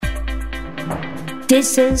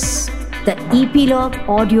This is the Epilogue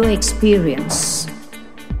Audio Experience.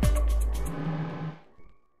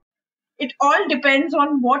 It all depends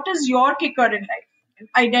on what is your kicker in life.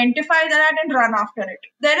 Identify that and run after it.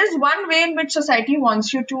 There is one way in which society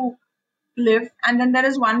wants you to live, and then there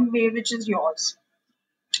is one way which is yours,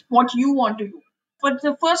 what you want to do. For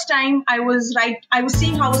the first time, I was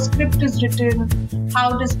seeing how a script is written,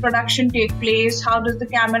 how does production take place, how does the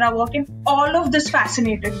camera work, and all of this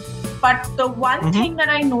fascinated me. But the one thing that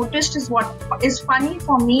I noticed is what is funny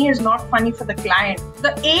for me is not funny for the client.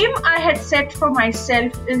 The aim I had set for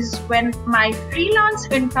myself is when my freelance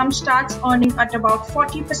income starts earning at about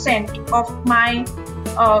 40% of my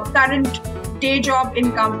current day job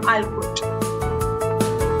income, I'll quit.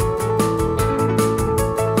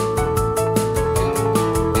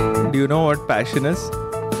 Do you know what passion is?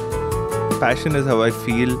 Passion is how I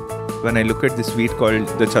feel when I look at this sweet called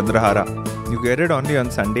the Chandrahara. You get it only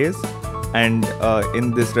on Sundays and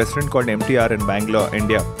in this restaurant called MTR in Bangalore,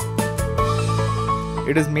 India.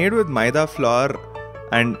 It is made with maida flour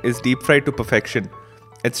and is deep fried to perfection.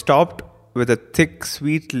 It's topped with a thick,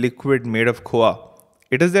 sweet liquid made of khoa.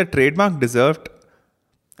 It is their trademark dessert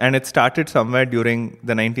and it started somewhere during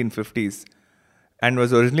the 1950s. And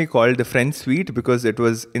was originally called the French sweet because it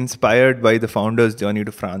was inspired by the founder's journey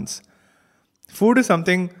to France. Food is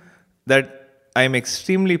something that I'm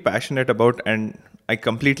extremely passionate about and I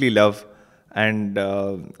completely love. And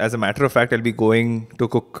as a matter of fact, I'll be going to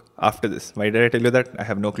cook after this. Why did I tell you that? I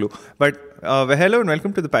have no clue. But hello and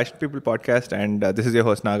welcome to the Passion People podcast. And this is your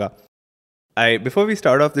host, Naga. Before we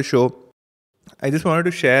start off the show, I just wanted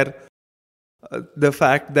to share the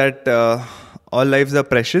fact that all lives are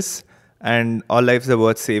precious. And all lives are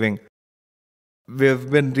worth saving. We've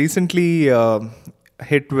been recently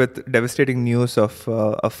hit with devastating news of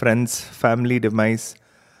a friend's family demise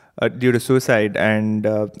due to suicide. And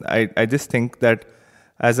I just think that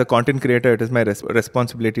as a content creator, it is my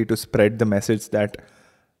responsibility to spread the message that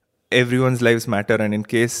everyone's lives matter. And in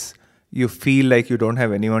case you feel like you don't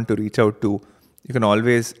have anyone to reach out to, you can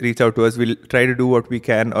always reach out to us. We'll try to do what we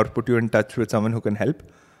can or put you in touch with someone who can help.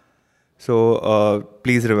 So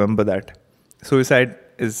please remember that. Suicide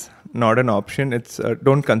is not an option.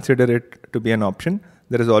 Don't consider it to be an option.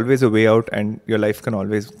 There is always a way out and your life can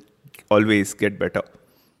always get better.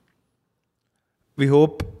 We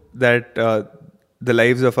hope that the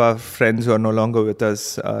lives of our friends who are no longer with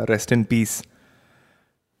us rest in peace.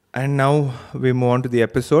 And now we move on to the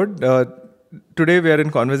episode. Today we are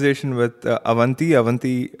in conversation with Avanti.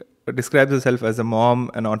 Avanti describes herself as a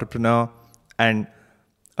mom, an entrepreneur, and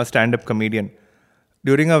a stand-up comedian.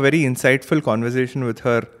 During a very insightful conversation with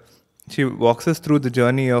her, she walks us through the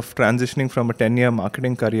journey of transitioning from a 10-year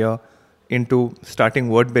marketing career into starting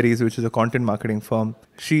Wordberries, which is a content marketing firm.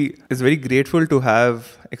 She is very grateful to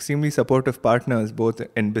have extremely supportive partners, both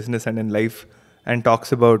in business and in life, and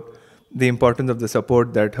talks about the importance of the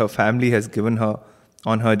support that her family has given her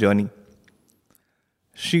on her journey.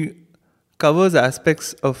 She covers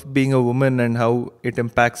aspects of being a woman and how it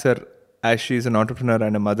impacts her as she is an entrepreneur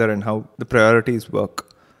and a mother, and how the priorities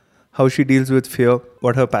work, how she deals with fear,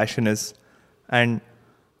 what her passion is, and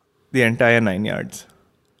the entire 9 yards.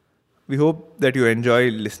 We hope that you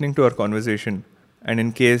enjoy listening to our conversation, and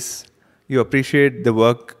in case you appreciate the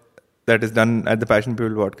work that is done at the Passion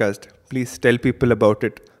People podcast, please tell people about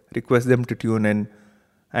it, request them to tune in,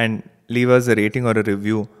 and leave us a rating or a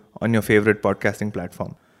review on your favorite podcasting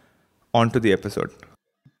platform. On to the episode.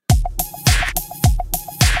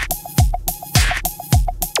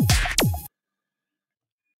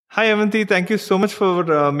 Hi, Avanti. Thank you so much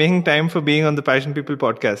for making time for being on the Passion People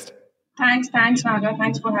podcast. Thanks, Naga.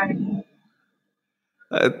 Thanks for having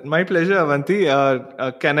me. My pleasure, Avanti.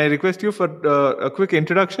 Can I request you for a quick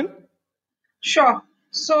introduction? Sure.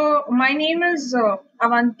 So my name is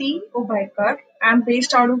Avanti Obaikar. I'm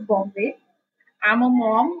based out of Bombay. I'm a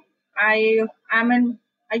mom. I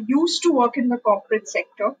used to work in the corporate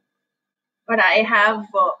sector, but I have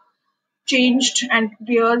changed and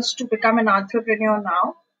gears to become an entrepreneur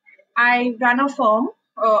now. I run a firm,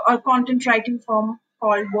 a content writing firm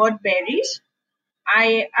called Wordberries.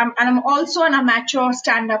 I'm also an amateur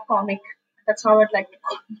stand-up comic. That's how I'd like to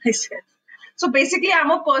call myself. So basically, I'm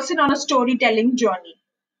a person on a storytelling journey.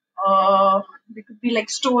 It could be like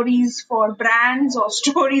stories for brands or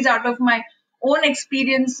stories out of my own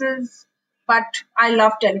experiences, but I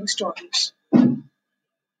love telling stories.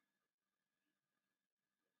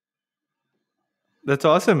 That's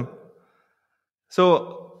awesome.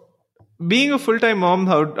 So, being a full-time mom,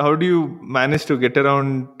 how do you manage to get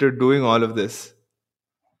around to doing all of this?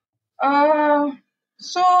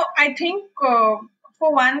 So I think for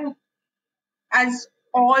one, as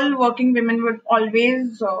all working women would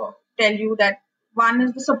always tell you that one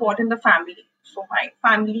is the support in the family. So my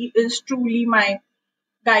family is truly my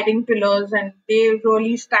guiding pillars, and they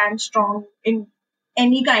really stand strong in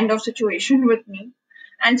any kind of situation with me.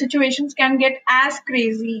 And situations can get as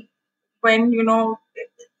crazy when,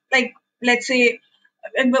 like, let's say,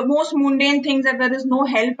 the most mundane things, that there is no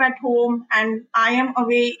help at home and I am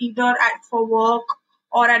away either for work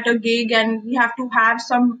or at a gig, and we have to have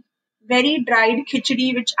some very dried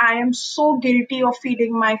khichdi, which I am so guilty of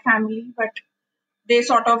feeding my family, but they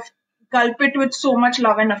sort of gulp it with so much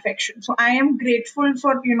love and affection. So I am grateful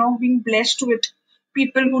for, being blessed with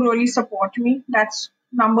people who really support me. That's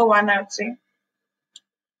number one, I would say.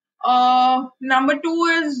 Number two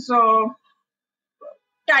is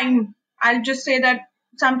time. I'll just say that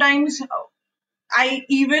sometimes I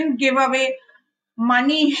even give away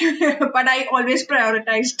money, but I always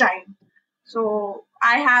prioritize time. So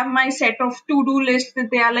I have my set of to-do lists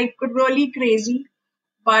that they are like really crazy.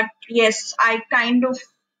 But yes, I kind of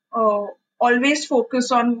uh, always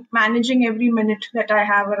focus on managing every minute that I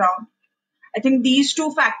have around. I think these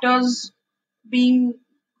two factors being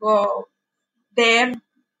uh, there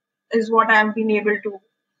is what I've been able to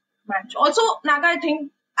manage. Also, Naga, I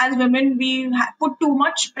think as women, we put too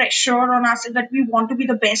much pressure on us that we want to be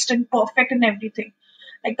the best and perfect in everything.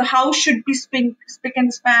 Like the house should be spick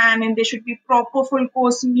and span, and there should be proper full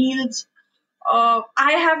course meals. I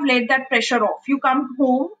have laid that pressure off. You come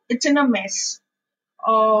home, it's in a mess.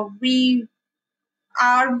 We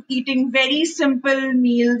are eating very simple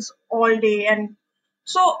meals all day, and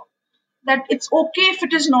so that it's okay if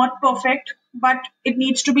it is not perfect, but it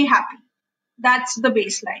needs to be happy. That's the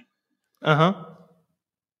baseline. Uh huh.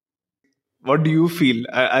 What do you feel?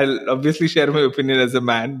 I'll obviously share my opinion as a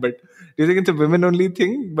man, but do you think it's a women only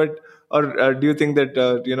thing? But or do you think that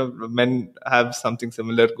men have something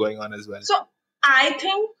similar going on as well? So I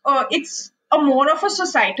think it's a more of a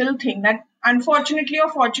societal thing that, unfortunately or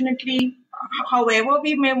fortunately, however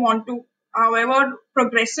we may want to, however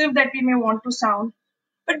progressive that we may want to sound,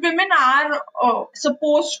 but women are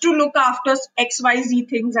supposed to look after XYZ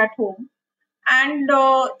things at home. And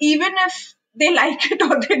even if they like it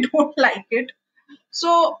or they don't like it,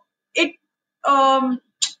 so it um,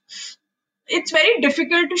 it's very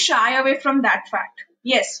difficult to shy away from that fact.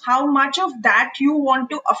 Yes, how much of that you want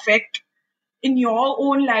to affect in your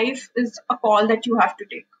own life is a call that you have to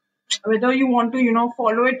take. Whether you want to,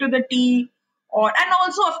 follow it to the T, or, and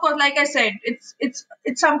also, of course, like I said, it's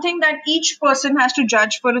something that each person has to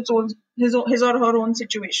judge for its own, his or her own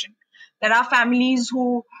situation. There are families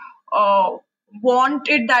who uh, want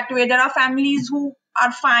it that way. There are families who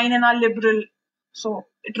are fine and are liberal. So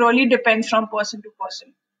it really depends from person to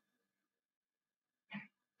person.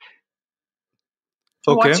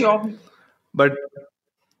 So Okay, what's your view? but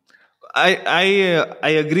I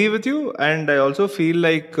agree with you, and I also feel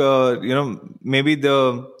like maybe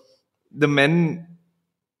the men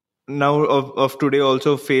now of today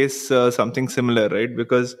also face something similar, right?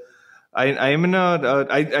 Because I am in a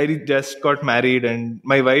I just got married, and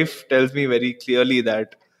my wife tells me very clearly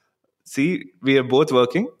that, see, we are both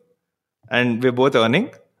working and we're both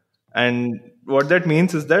earning, and what that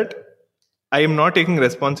means is that I am not taking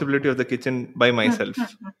responsibility of the kitchen by myself,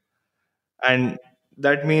 and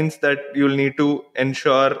that means that you'll need to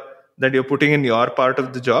ensure that you're putting in your part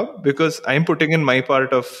of the job, because I'm putting in my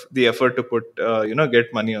part of the effort to put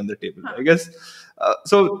get money on the table, I guess.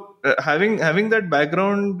 Having that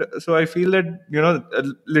background, so I feel that a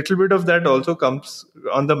little bit of that also comes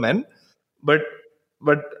on the men, but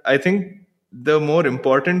I think the more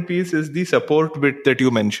important piece is the support bit that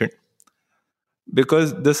you mentioned,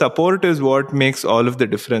 because the support is what makes all of the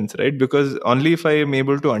difference, right? Because only if I am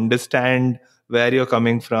able to understand where you're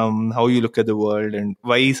coming from, how you look at the world, and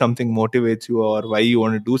why something motivates you or why you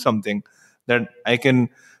want to do something, that I can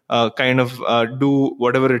do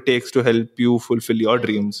whatever it takes to help you fulfill your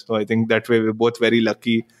dreams. So I think that way we're both very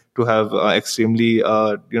lucky to have extremely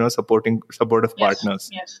supportive Yes, partners.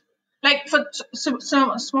 yes. Like for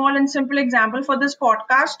some small and simple example for this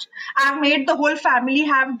podcast, I've made the whole family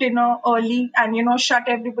have dinner early, and shut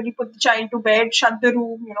everybody, put the child to bed, shut the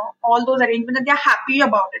room, all those arrangements, and they're happy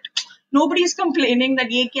about it. Nobody's complaining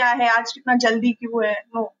that ye kya hai, aaj kitna jaldi kyun hai.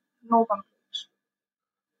 No, no complaints.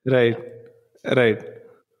 Right, right.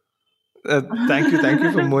 Thank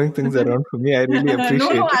you for moving things around for me. I really No, no,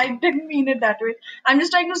 appreciate it. I didn't mean it that way. I'm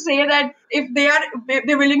just trying to say that if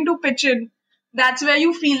they're willing to pitch in, that's where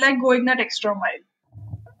you feel like going that extra mile.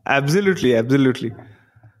 Absolutely, absolutely.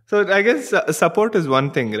 So I guess support is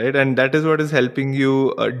one thing, right? And that is what is helping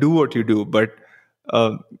you do what you do. But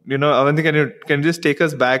Avanti, can you just take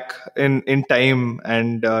us back in time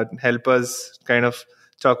and help us kind of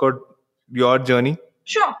chalk out your journey?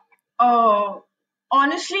 Sure.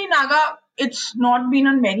 Honestly, Naga, it's not been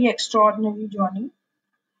a very extraordinary journey.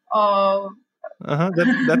 Uh,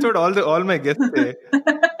 That's what all my guests say.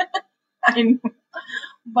 I know.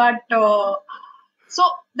 But so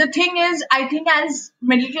the thing is, I think as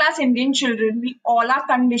middle class Indian children, we all are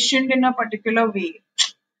conditioned in a particular way.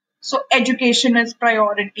 So education is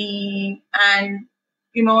priority, and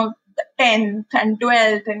the 10th and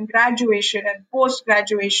 12th and graduation and post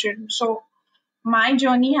graduation. So my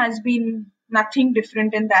journey has been nothing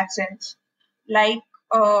different in that sense. Like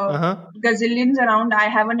gazillions around, I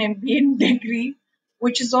have an MBA degree,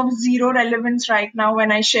 which is of zero relevance right now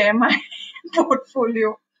when I share my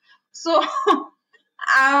portfolio. So,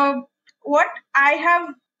 what I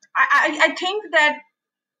have, I think that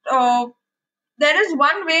uh, there is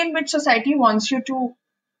one way in which society wants you to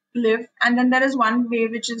live, and then there is one way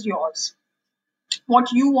which is yours,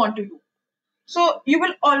 what you want to do. So, you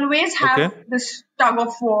will always Okay. have this tug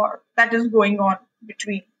of war that is going on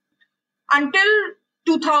between. Until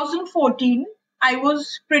 2014, I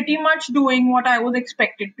was pretty much doing what I was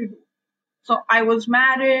expected to do. So I was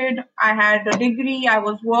married, I had a degree, I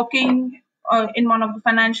was working in one of the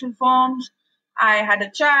financial firms, I had a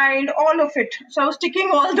child, all of it. So I was ticking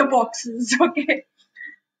all the boxes, okay.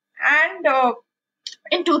 And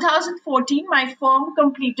in 2014, my firm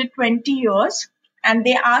completed 20 years, and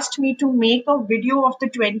they asked me to make a video of the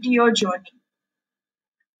 20-year journey.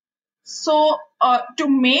 So to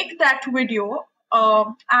make that video,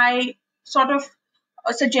 I sort of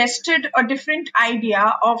suggested a different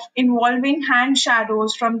idea of involving hand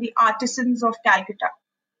shadows from the artisans of Calcutta.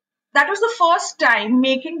 That was the first time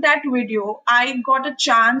making that video, I got a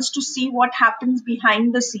chance to see what happens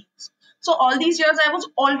behind the scenes. So all these years, I was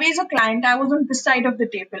always a client. I was on this side of the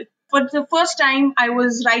table. For the first time, I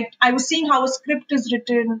was seeing how a script is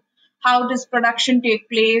written, how does production take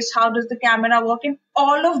place, how does the camera work, and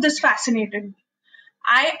all of this fascinated me.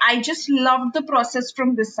 I just loved the process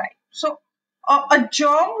from this side. So a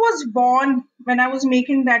germ was born when I was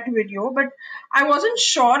making that video, but I wasn't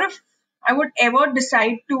sure if I would ever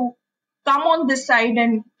decide to come on this side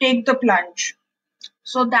and take the plunge.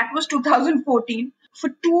 So that was 2014. For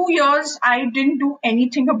 2 years, I didn't do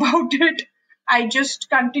anything about it. I just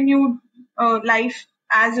continued life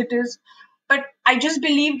as it is. But I just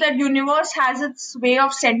believe that universe has its way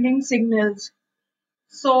of sending signals.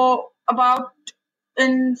 So about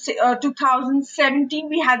in 2017,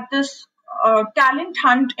 we had this talent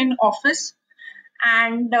hunt in office,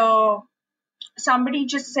 and somebody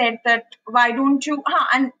just said that why don't you?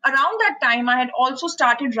 And around that time, I had also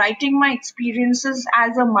started writing my experiences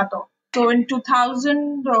as a mother. So in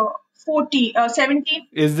 2014, 17,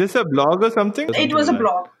 Is this a blog or something? it was a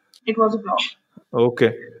blog. It was a blog.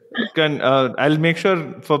 Okay. I'll make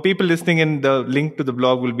sure for people listening in, the link to the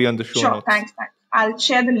blog will be on the show Sure, notes. thanks. I'll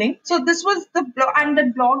share the link. So this was the blog, and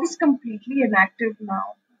the blog is completely inactive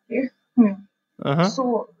now. Okay.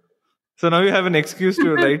 So now you have an excuse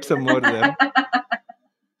to write some more there.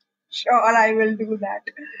 Sure, I will do that.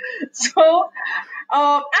 So,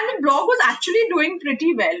 and the blog was actually doing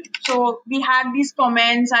pretty well. So we had these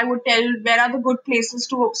comments. I would tell where are the good places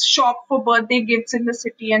to shop for birthday gifts in the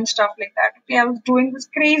city and stuff like that. Okay, I was doing this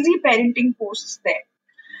crazy parenting posts there.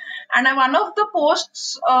 And one of the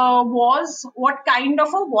posts was, what kind of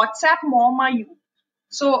a WhatsApp mom are you?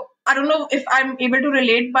 So I don't know if I'm able to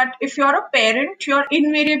relate, but if you're a parent, you're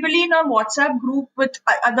invariably in a WhatsApp group with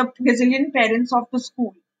other gazillion parents of the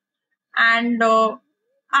school. And I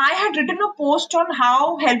had written a post on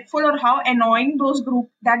how helpful or how annoying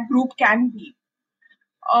that group can be.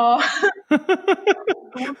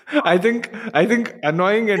 I think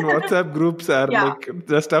annoying and WhatsApp groups are like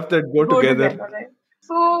the stuff that go together. Right?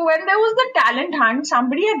 So when there was the talent hunt,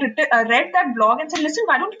 somebody had read that blog and said, "Listen,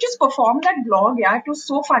 why don't you just perform that blog? Yeah, it was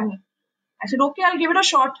so funny." I said, "Okay, I'll give it a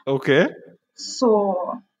shot." Okay.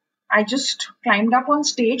 So I just climbed up on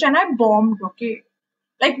stage and I bombed. Okay.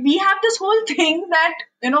 Like we have this whole thing that,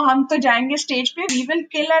 hum to jayenge stage pe, we will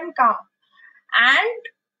kill and come. And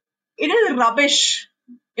it is rubbish.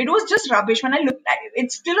 It was just rubbish. When I looked at it,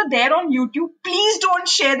 it's still there on YouTube. Please don't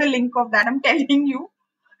share the link of that. I'm telling you.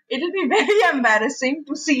 It'll be very embarrassing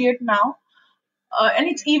to see it now. And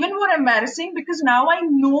it's even more embarrassing because now I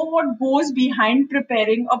know what goes behind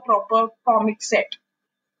preparing a proper comic set.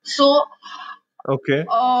 So, okay.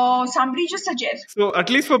 Somebody just suggests. So at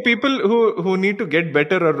least for people who need to get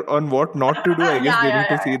better or on what not to do, I guess they need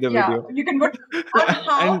to see the video. You can put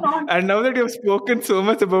and now that you've spoken so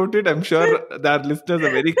much about it, I'm sure that listeners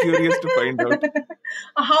are very curious to find out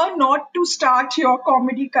how not to start your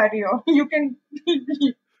comedy career. You can,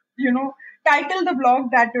 title the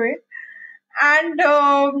blog that way. And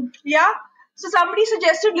yeah, so somebody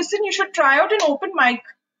suggested, listen, you should try out an open mic.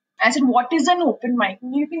 I said, what is an open mic?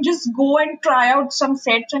 You can just go and try out some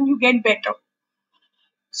sets and you get better.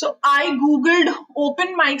 So I Googled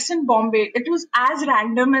open mics in Bombay. It was as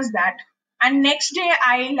random as that. And next day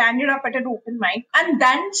I landed up at an open mic and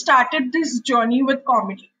then started this journey with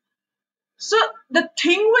comedy. So the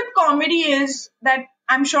thing with comedy is that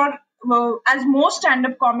I'm sure, as most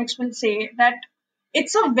stand-up comics will say, that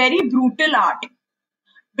it's a very brutal art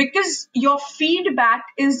because your feedback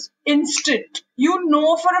is instant. You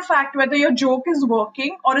know for a fact whether your joke is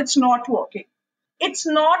working or it's not working. It's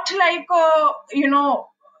not like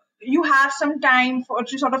you have some time for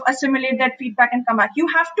to sort of assimilate that feedback and come back. You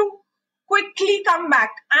have to quickly come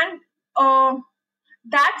back, and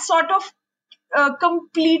that sort of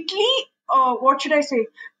completely, what should I say,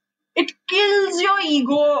 it kills your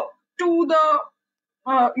ego to the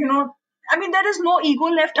I mean, there is no ego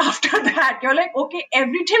left after that. You're like, okay,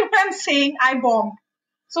 everything I'm saying I bombed,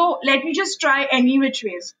 so let me just try any which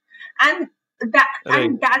ways. And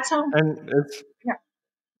Right. that's how. And it's Yeah.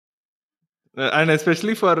 and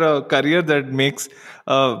especially for a career that makes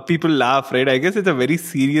people laugh, right? I guess it's a very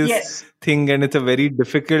serious Yes. thing, and it's a very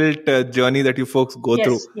difficult journey that you folks go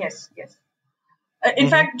through. Yes. In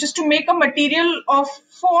fact, just to make a material of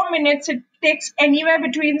 4 minutes, it takes anywhere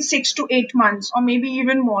between 6 to 8 months, or maybe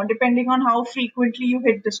even more, depending on how frequently you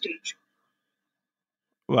hit the stage.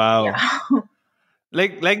 Wow. Yeah.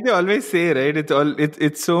 Like they always say, right?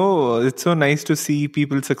 It's so nice to see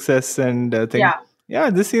people's success and think, Yeah.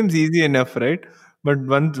 yeah, this seems easy enough, right? But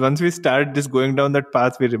once we start just going down that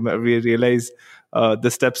path, we realize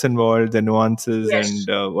the steps involved, the nuances, Yes.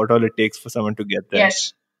 and what all it takes for someone to get there.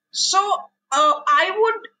 Yes. So I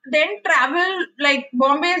would then travel, like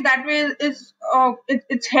Bombay that way is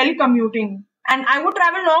it's hell commuting, and I would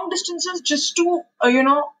travel long distances just to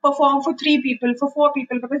perform for 3 people, for 4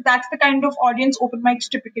 people, because that's the kind of audience open mics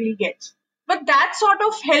typically gets. But that sort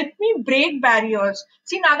of helped me break barriers.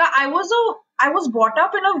 See, Naga, I was brought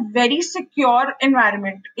up in a very secure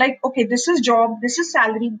environment. Like, okay, this is job, this is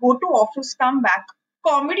salary, go to office, come back.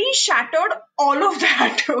 Comedy shattered all of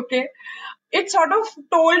that. Okay, it sort of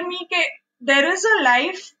told me that there is a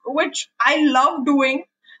life which I love doing.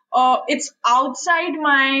 It's outside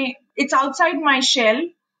my shell,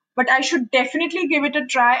 but I should definitely give it a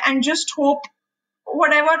try and just hope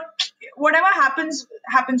whatever whatever happens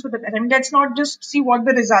with it. I mean, let's not just see what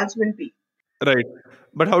the results will be. Right.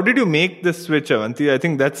 But how did you make the switch, Avanti? I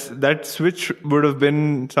think that switch would have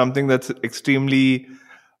been something that's extremely,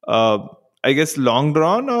 uh, I guess, long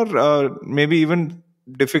drawn or maybe even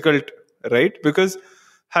difficult, right? Because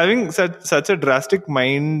having such a drastic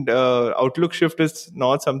mind outlook shift is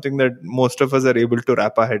not something that most of us are able to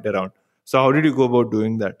wrap our head around. So how did you go about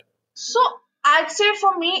doing that? So I'd say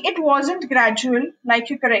for me, it wasn't gradual, like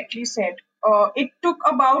you correctly said. It took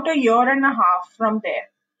about a year and a half from there.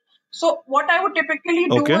 So what I would typically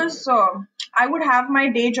do Okay. is I would have my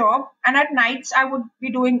day job, and at nights I would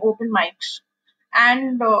be doing open mics.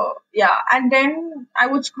 And yeah, and then I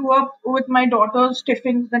would screw up with my daughter's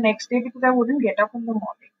tiffins the next day because I wouldn't get up in the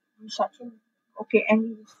morning. I'm such a okay.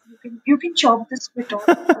 Anyways, you can chop this bit off.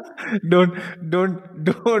 don't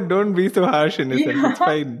don't be so harsh, innocent. It's Yeah.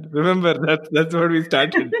 fine. Remember that's what we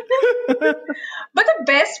started. But the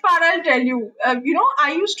best part, I'll tell you,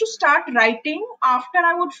 I used to start writing after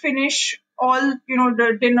I would finish all,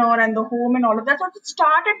 the dinner and the home and all of that. So it would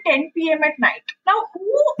start at 10 p.m. at night. Now,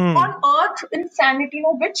 who Hmm. on earth in sanity,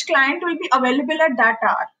 which client will be available at that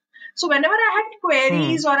hour? So whenever I had Hmm.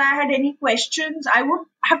 queries or I had any questions, I would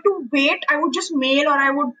have to wait. I would just mail or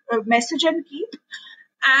I would message and keep,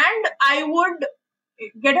 and I would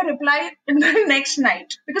get a reply in the next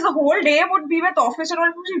night because the whole day would be with office and all.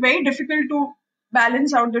 It would be very difficult to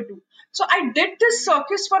balance out the two. So I did this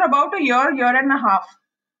circus for about a year and a half.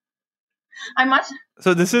 I must.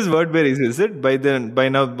 So this is Wordberries, is it? By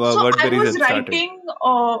now, So I Wordberries was had started. writing.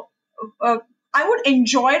 I would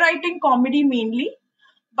enjoy writing comedy mainly,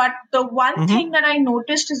 but the one thing Mm-hmm. that I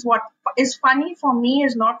noticed is what is funny for me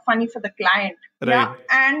is not funny for the client. Yeah, Right.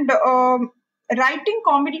 and writing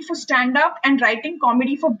comedy for stand up and writing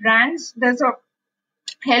comedy for brands, there's a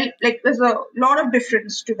lot of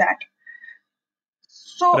difference to that.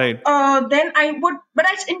 So Right. then I would, but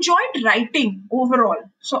I enjoyed writing overall.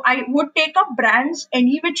 So I would take up brands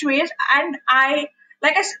any which ways, and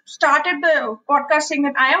like I started the podcast saying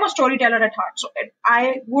that I am a storyteller at heart. So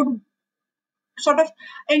I would sort of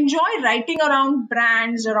enjoy writing around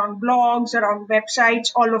brands, around blogs, around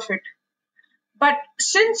websites, all of it. But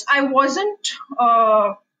since I wasn't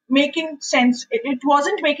making sense, it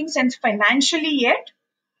wasn't making sense financially yet.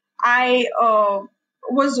 I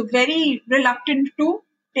was very reluctant to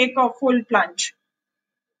take a full plunge.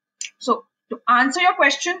 So to answer your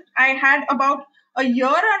question, I had about a year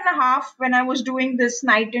and a half when I was doing this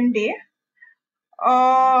night and day,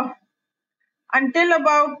 until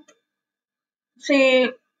about,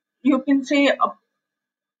 say, you can say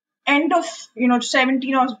end of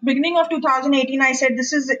 17 or beginning of 2018. I said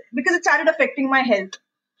this is it, because it started affecting my health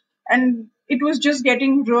and it was just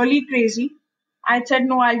getting really crazy. I said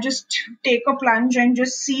no, I'll just take a plunge and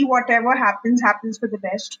just see whatever happens for the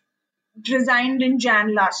best. Resigned in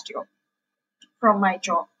Jan last year from my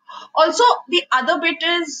job. Also, the other bit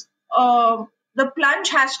is the plunge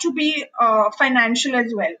has to be financial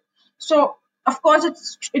as well. So, of course,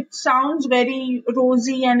 it sounds very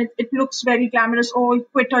rosy and it looks very glamorous. Oh, you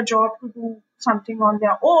quit a job to do something on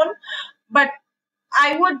their own. But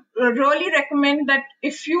I would really recommend that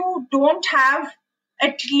if you don't have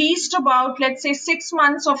at least about, let's say, 6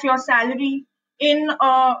 months of your salary in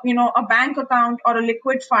a bank account or a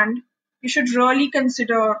liquid fund, you should really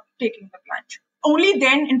consider taking the plunge. Only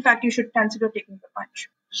then, in fact, you should consider taking the plunge.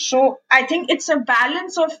 So I think it's a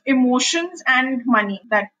balance of emotions and money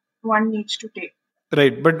that one needs to take.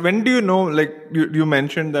 Right. But when do you know, like you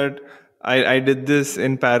mentioned that I did this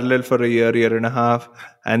in parallel for a year and a half,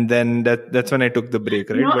 and then that's when I took the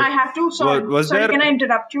break, right? I have to, was sorry, there... can I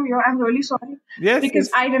interrupt you here? I'm really sorry. Yes,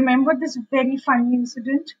 Because yes. I remember this very funny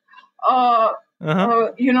incident. So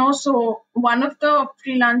one of the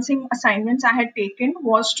freelancing assignments I had taken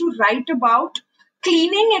was to write about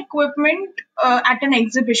cleaning equipment at an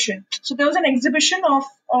exhibition. So there was an exhibition of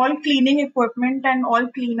all cleaning equipment and all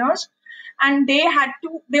cleaners, and they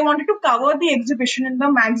wanted to cover the exhibition in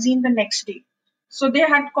the magazine the next day. So they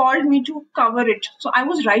had called me to cover it. So I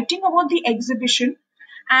was writing about the exhibition,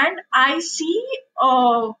 and I see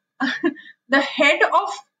the head of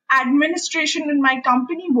administration in my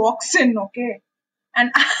company walks in, okay?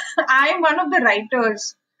 And I'm one of the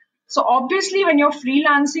writers. So obviously, when you're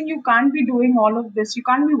freelancing, you can't be doing all of this. You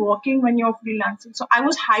can't be working when you're freelancing. So I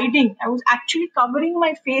was hiding. I was actually covering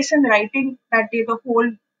my face and writing that day, the whole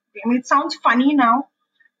day. I mean, it sounds funny now,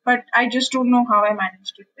 but I just don't know how I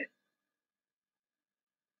managed it.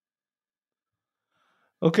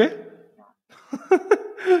 Okay.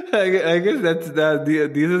 I guess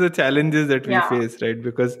these are the challenges that we Yeah, face, right?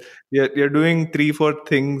 Because you're doing 3-4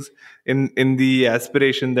 things in the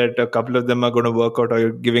aspiration that a couple of them are going to work out, or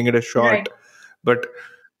you're giving it a shot. right. But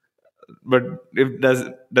but if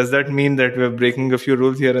does that mean that we're breaking a few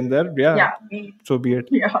rules here and there? Yeah, Yeah, so be it.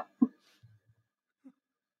 yeah.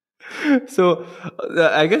 So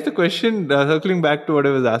I guess the question, circling back to what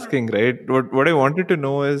I was asking, right? What I wanted to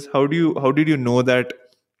know is how did you know that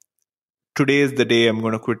today is the day I'm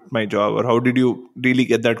going to quit my job, or how did you really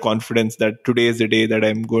get that confidence that today is the day that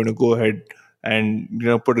I'm going to go ahead and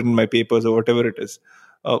put it in my papers or whatever it is?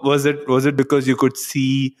 Was it because you could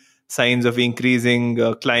see signs of increasing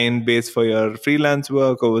client base for your freelance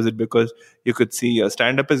work, or was it because you could see your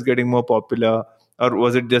stand up is getting more popular, or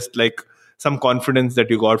was it just like some confidence that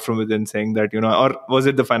you got from within saying that or was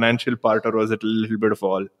it the financial part, or was it a little bit of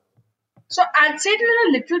all? So I'd say it is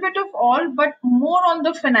a little bit of all, but more on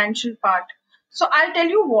the financial part. So I'll tell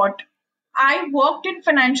you what, I worked in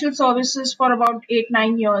financial services for about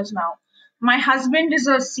 8-9 years now. My husband is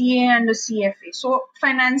a CA and a CFA. So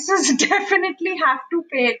finances definitely have to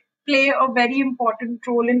play a very important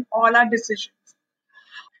role in all our decisions.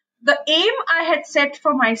 The aim I had set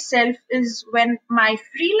for myself is when my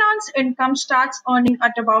freelance income starts earning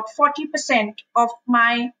at about 40% of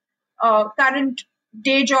my current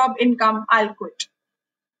day job income, I'll quit.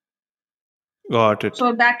 Got it.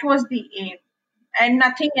 So that was the aim. And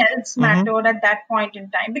nothing else Mm-hmm. mattered at that point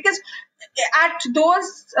in time. Because at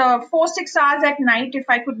those 4-6 hours at night, if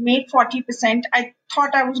I could make 40%, I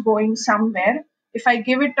thought I was going somewhere if I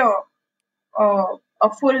give it a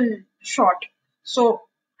full shot. So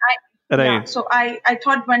Right. I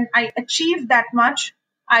thought when I achieve that much,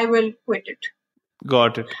 I will quit it.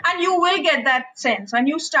 Got it. And you will get that sense when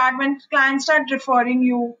clients start referring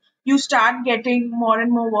you, you start getting more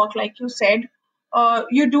and more work, like you said.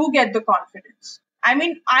 You do get the confidence. I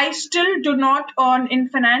mean, I still do not earn in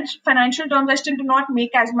financial terms. I still do not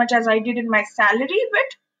make as much as I did in my salary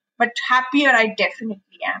bit, but happier I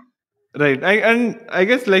definitely am. Right. I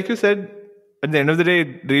guess, like you said, at the end of the day,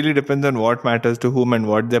 it really depends on what matters to whom and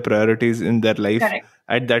what their priorities in their life Correct.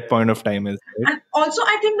 at that point of time is. Right? And also,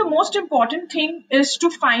 I think the most important thing is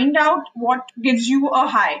to find out what gives you a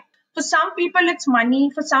high. For some people, it's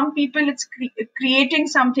money. For some people, it's creating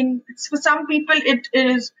something. For some people, it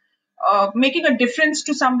is making a difference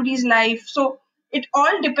to somebody's life. So it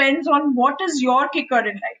all depends on what is your kicker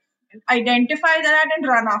in life. Identify that and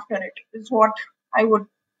run after it is what. I would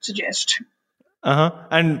suggest.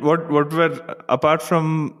 And what were apart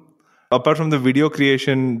from the video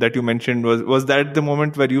creation that you mentioned, was that the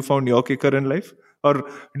moment where you found your kicker in life, or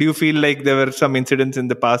do you feel like there were some incidents in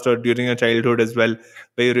the past or during your childhood as well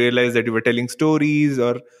where you realized that you were telling stories,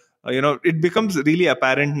 or it becomes really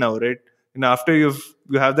apparent now, right? After you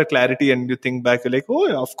have the clarity and you think back, you're like, oh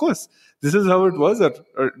yeah, of course, this is how it was.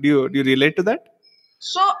 Or do you relate to that?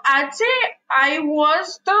 So I'd say I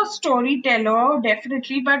was the storyteller,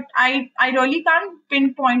 definitely, but I really can't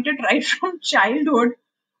pinpoint it right from childhood.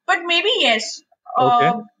 But maybe yes, Okay.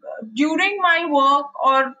 uh, during my work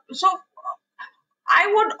or so,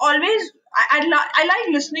 I would always I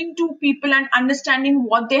like listening to people and understanding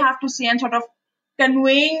what they have to say and sort of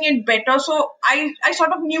conveying it better. So I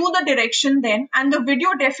sort of knew the direction then, and the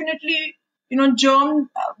video definitely germ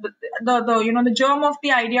the the germ of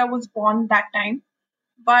the idea was born that time.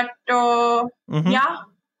 But Mm-hmm. yeah,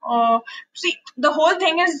 uh, see, the whole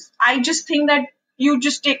thing is, I just think that you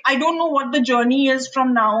just take. I don't know what the journey is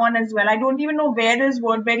from now on as well. I don't even know where is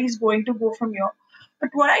Wordberry is going to go from here.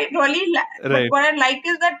 But but Right. what I like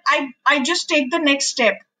is that I just take the next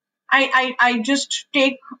step. I just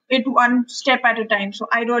take it one step at a time. So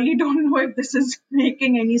I really don't know if this is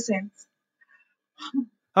making any sense.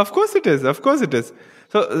 Of course it is. Of course it is.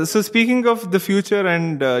 So speaking of the future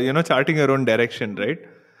and charting your own direction, right?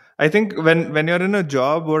 I think when you're in a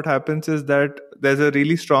job, what happens is that there's a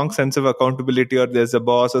really strong sense of accountability, or there's a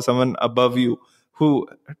boss or someone above you who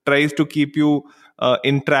tries to keep you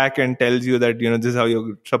in track and tells you that this is how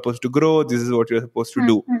you're supposed to grow, this is what you're supposed to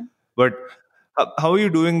do. Hmm. But how are you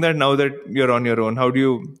doing that now that you're on your own? How do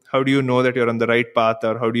you know that you're on the right path,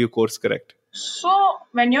 or how do you course correct? So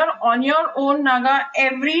when you're on your own, Naga,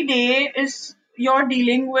 every day is you're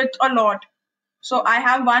dealing with a lot. So I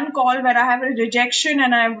have one call where I have a rejection,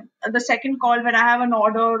 and I have the second call where I have an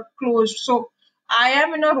order closed. So I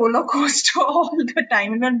am in a roller coaster all the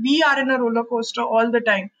time. And when we are in a roller coaster all the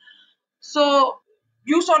time. So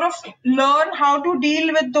you sort of learn how to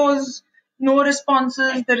deal with those no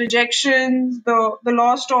responses, the rejections, the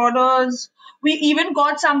lost orders. We even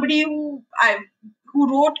got somebody who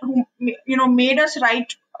wrote, who made us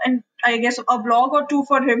write, and I guess a blog or two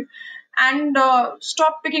for him, and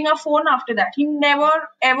stopped picking our phone after that. He never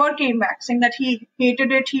ever came back saying that he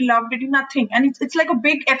hated it, he loved it, nothing. And it's like a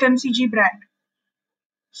big FMCG brand.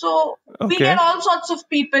 So we get Okay. all sorts of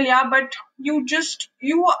people, yeah, but you just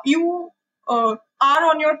are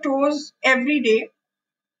on your toes every day.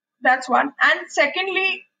 That's one. And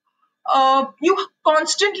secondly, you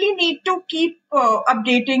constantly need to keep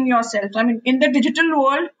updating yourself. I mean, in the digital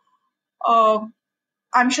world, uh,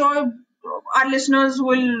 I'm sure our listeners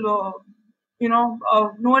will,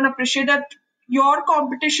 know and appreciate that your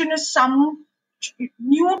competition is some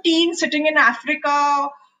new teen sitting in Africa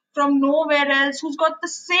from nowhere else who's got the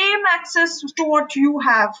same access to what you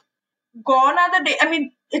have. Gone are the day. I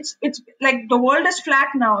mean, it's like the world is flat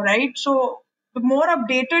now, right? So the more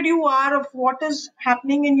updated you are of what is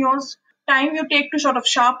happening in yours, time you take to sort of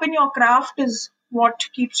sharpen your craft is what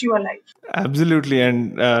keeps you alive. Absolutely,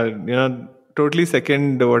 and totally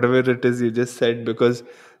second whatever it is you just said, because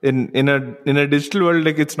in a digital world,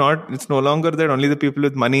 like it's no longer that only the people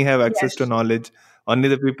with money have access to Yes, knowledge, only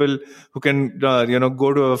the people who can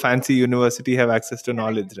go to a fancy university have access to correct,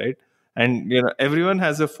 knowledge, right? And everyone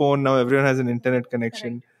has a phone now, everyone has an internet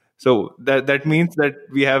connection, correct, so that means that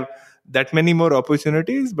we have that many more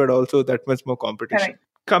opportunities, but also that much more competition. correct.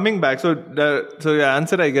 Coming back, so your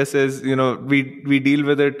answer, I guess, is we deal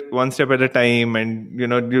with it one step at a time, and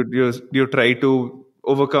you try to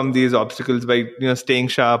overcome these obstacles by staying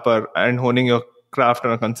sharp, and honing your craft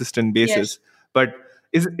on a consistent Yes. basis. But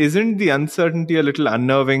isn't the uncertainty a little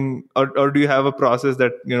unnerving, or do you have a process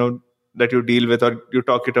that you deal with, or you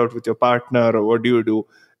talk it out with your partner, or what do you do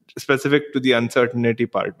specific to the uncertainty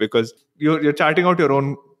part, because you're charting out your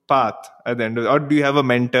own path at the end or do you have a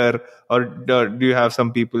mentor, or do you have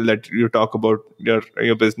some people that you talk about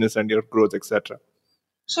your business and your growth, etc.?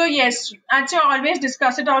 So yes, actually, I always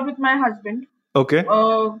discuss it out with my husband. Okay.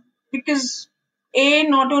 Because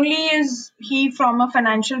not only is he from a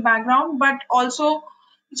financial background, but also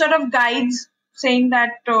he sort of guides, saying that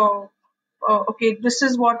okay, this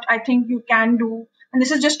is what I think you can do, and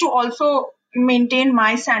this is just to also maintain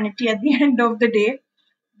my sanity at the end of the day,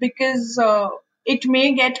 because it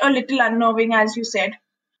may get a little unnerving, as you said.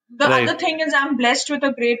 The other Right. thing is, I'm blessed with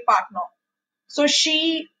a great partner. So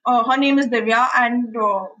her name is Divya, and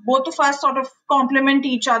both of us sort of complement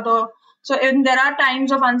each other. So when there are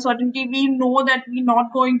times of uncertainty, we know that we're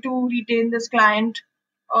not going to retain this client.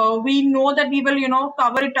 We know that we will,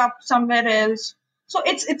 cover it up somewhere else. So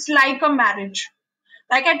it's like a marriage.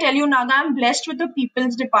 Like I tell you, Naga, I'm blessed with the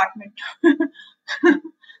people's department.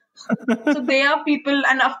 So they are people,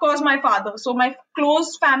 and of course my father. So my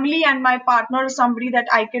close family and my partner is somebody that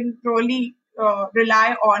I can really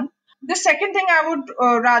rely on. The second thing I would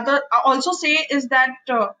rather also say is that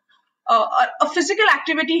a physical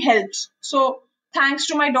activity helps. So thanks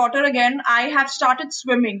to my daughter again, I have started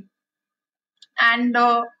swimming, and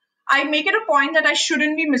I make it a point that I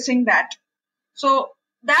shouldn't be missing that. So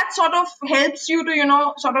that sort of helps you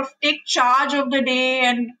to, sort of take charge of the day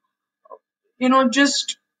and,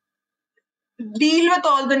 just deal with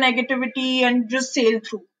all the negativity and just sail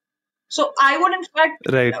through. So I would, in fact,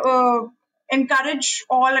 Right. encourage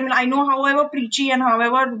all. I mean, I know however preachy and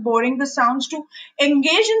however boring this sounds, to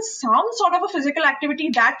engage in some sort of a physical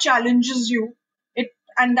activity that challenges you,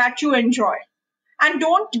 and that you enjoy. And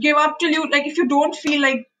don't give up till you, like, if you don't feel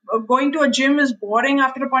like going to a gym is boring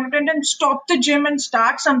after a point of time, then stop the gym and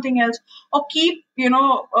start something else, or keep,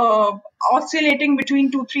 oscillating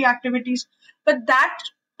between 2 3 activities. But that,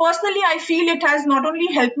 personally, I feel it has not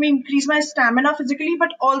only helped me increase my stamina physically,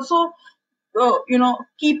 but also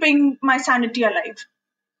keeping my sanity alive.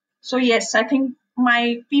 So yes, I think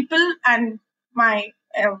my people and my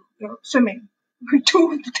swimming,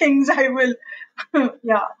 two things I will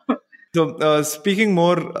yeah. So, speaking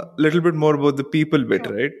little bit more about the people bit,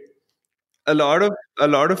 Sure. right? A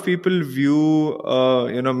lot of people view,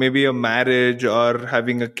 maybe a marriage or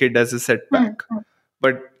having a kid as a Hmm. setback.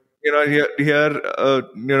 But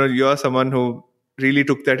you're someone who really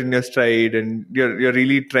took that in your stride, and you're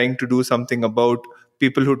really trying to do something about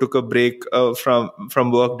people who took a break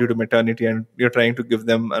from work due to maternity, and you're trying to give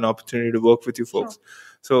them an opportunity to work with you Sure. folks.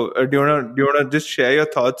 So, do you wanna just share your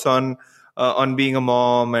thoughts on being a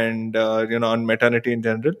mom and on maternity in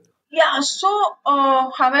general? Yeah, so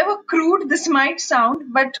however crude this might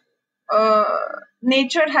sound, but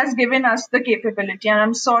nature has given us the capability. And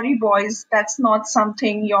I'm sorry, boys, that's not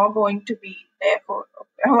something you're going to be there for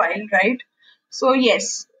a while, right? So,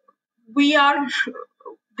 yes, we are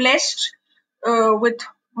blessed with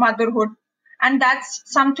motherhood. And that's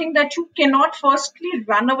something that you cannot firstly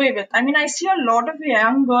run away with. I mean, I see a lot of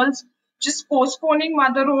young girls just postponing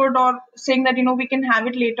motherhood or saying that, we can have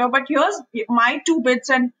it later. But here's my two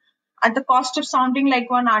bits, and at the cost of sounding like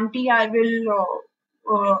one auntie, I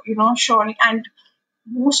will, surely. And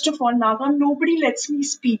most of all, Naga, nobody lets me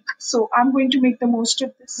speak. So I'm going to make the most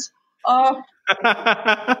of this. Uh,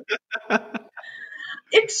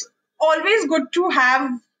 it's always good to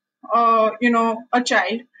have a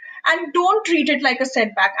child, and don't treat it like a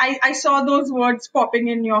setback. I saw those words popping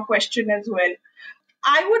in your question as well.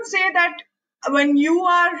 I would say that when you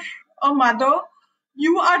are a mother,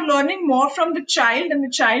 you are learning more from the child and the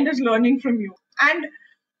child is learning from you. And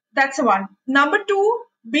that's one. Number two,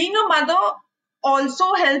 being a mother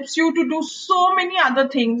also helps you to do so many other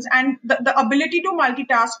things. And the ability to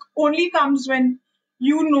multitask only comes when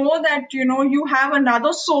you know that, you have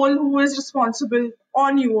another soul who is responsible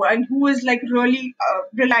on you and who is like really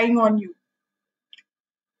relying on you.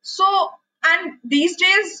 So, and these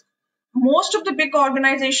days, most of the big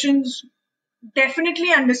organizations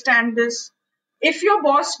definitely understand this. If your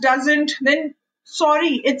boss doesn't, then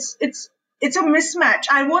sorry, it's a mismatch.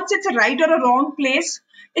 I won't say it's a right or a wrong place.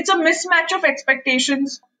 It's a mismatch of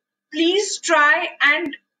expectations. Please try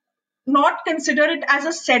and not consider it as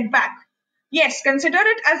a setback. Yes, consider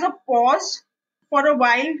it as a pause for a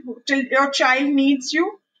while till your child needs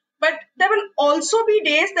you. But there will also be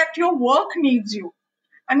days that your work needs you.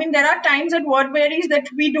 I mean, there are times at Wordberries that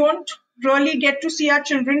we don't really get to see our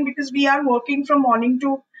children because we are working from morning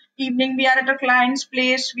to evening. We are at a client's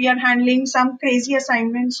place. We are handling some crazy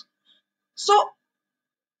assignments. So,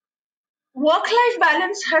 work life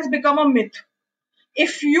balance has become a myth.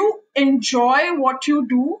 If you enjoy what you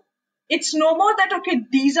do, it's no more that, okay,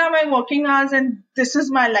 these are my working hours and this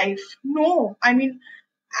is my life. No, I mean,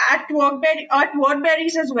 at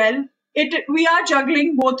Wordberries as well, we are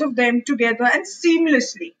juggling both of them together and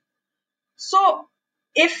seamlessly. So,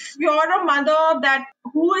 if you're a mother that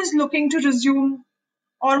who is looking to resume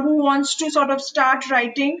or who wants to sort of start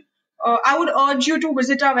writing, I would urge you to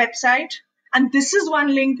visit our website. And this is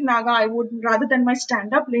one link, Naga. I would, rather than my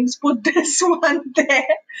stand-up links, put this one there,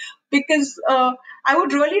 because I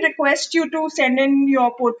would really request you to send in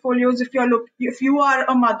your portfolios if you are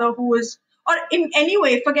a mother who is, or in any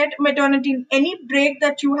way, forget maternity, in any break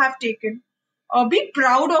that you have taken. Be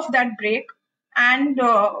proud of that break, and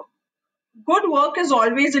good work is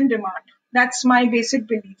always in demand. That's my basic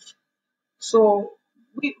belief. So,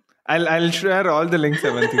 we, I'll share all the links,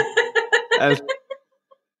 Avanti. I'll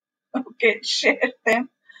okay, share them.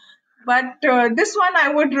 But this one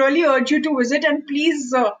I would really urge you to visit, and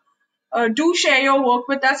please do share your work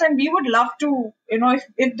with us, and we would love to,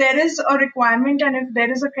 if there is a requirement and if there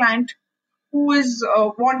is a client who is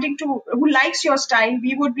who likes your style,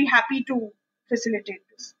 we would be happy to facilitate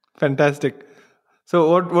this. Fantastic.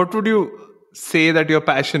 So what would you say that your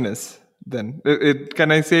passion is then?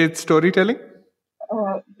 Can I say it's storytelling?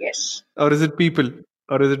 Yes. Or is it people?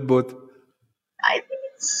 Or is it both? I think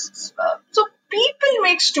it's so people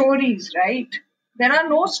make stories, right? There are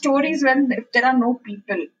no stories if there are no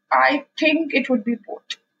people. I think it would be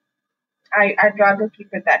both. I'd rather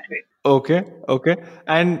keep it that way. Okay.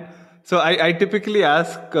 And so I typically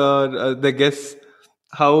ask the guests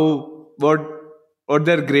what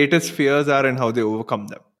their greatest fears are and how they overcome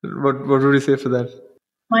them. What would you say for that?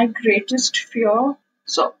 My greatest fear,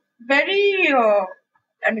 so very,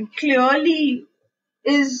 clearly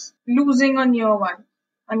is losing a near one.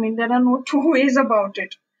 I mean, there are no two ways about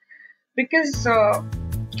it. Because, so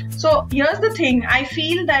here's the thing. I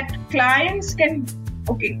feel that clients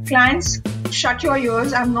shut your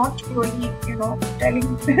ears. I'm not really,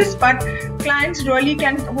 telling this, but clients really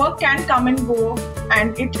work can come and go,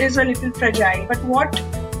 and it is a little fragile. But what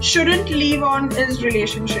shouldn't leave on is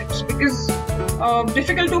relationships, because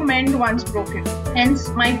difficult to mend once broken. Hence,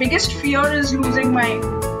 my biggest fear is losing my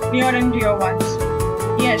near and dear ones.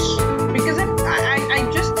 Yes, because I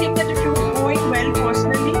just think that if you're going well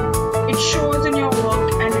personally, it shows in your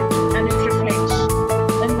work and it reflects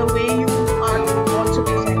in the way you are also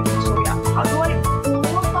presenting. So yeah, how do I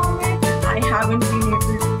overcome it? I haven't been able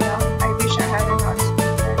to. Yeah, I wish I had an answer to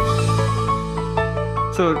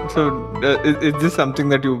that. So is this something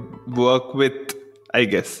that you work with, I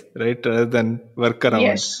guess, right? Rather than work around.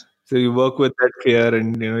 Yes. So you work with that fear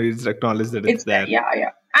and you just acknowledge that it's there.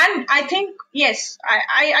 Yeah. And I think, yes,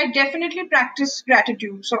 I definitely practice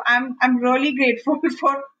gratitude. So I'm really grateful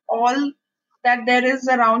for all that there is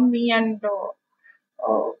around me. And so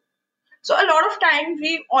a lot of times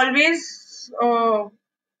we always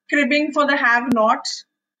cribbing for the have-nots.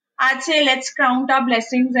 I'd say let's count our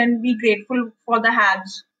blessings and be grateful for the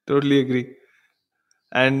haves. Totally agree.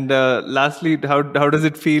 And lastly, how does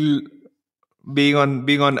it feel being on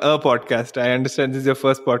a podcast? I understand this is your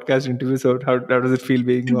first podcast interview, so how does it feel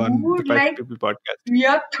being on the Passion People podcast? We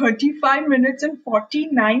are 35 minutes and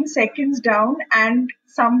 49 seconds down, and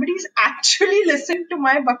somebody's actually listened to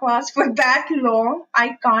my bakwas for that long.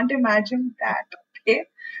 I can't imagine that. Okay,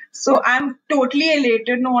 so I'm totally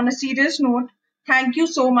elated. No, on a serious note, thank you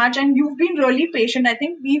so much, and you've been really patient. I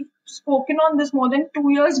think we've spoken on this more than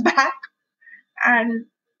 2 years back, and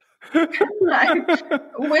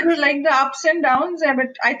with the ups and downs,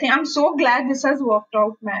 but I think I'm so glad this has worked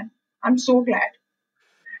out, man. I'm so glad.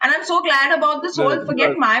 And I'm so glad about this whole,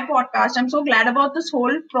 forget my podcast, I'm so glad about this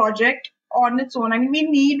whole project on its own. I mean, we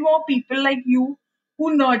need more people like you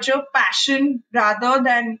who nurture passion rather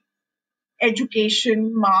than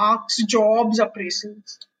education, marks, jobs,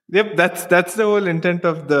 appraisals. Yep, that's the whole intent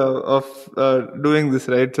of doing this,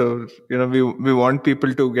 right? So we want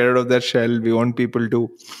people to get out of their shell. We want people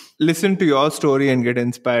to listen to your story and get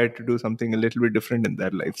inspired to do something a little bit different in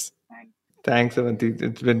their lives. Thanks, Avanti.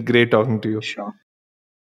 It's been great talking to you. Sure.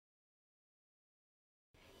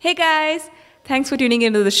 Hey guys, thanks for tuning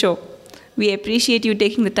into the show. We appreciate you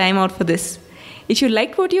taking the time out for this. If you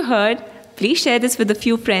liked what you heard, please share this with a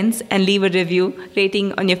few friends and leave a review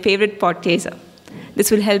rating on your favorite podcaster. This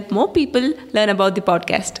will help more people learn about the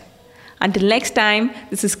podcast. Until next time,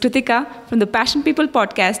 this is Kritika from the Passion People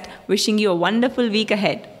podcast, wishing you a wonderful week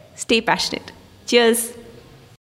ahead. Stay passionate. Cheers.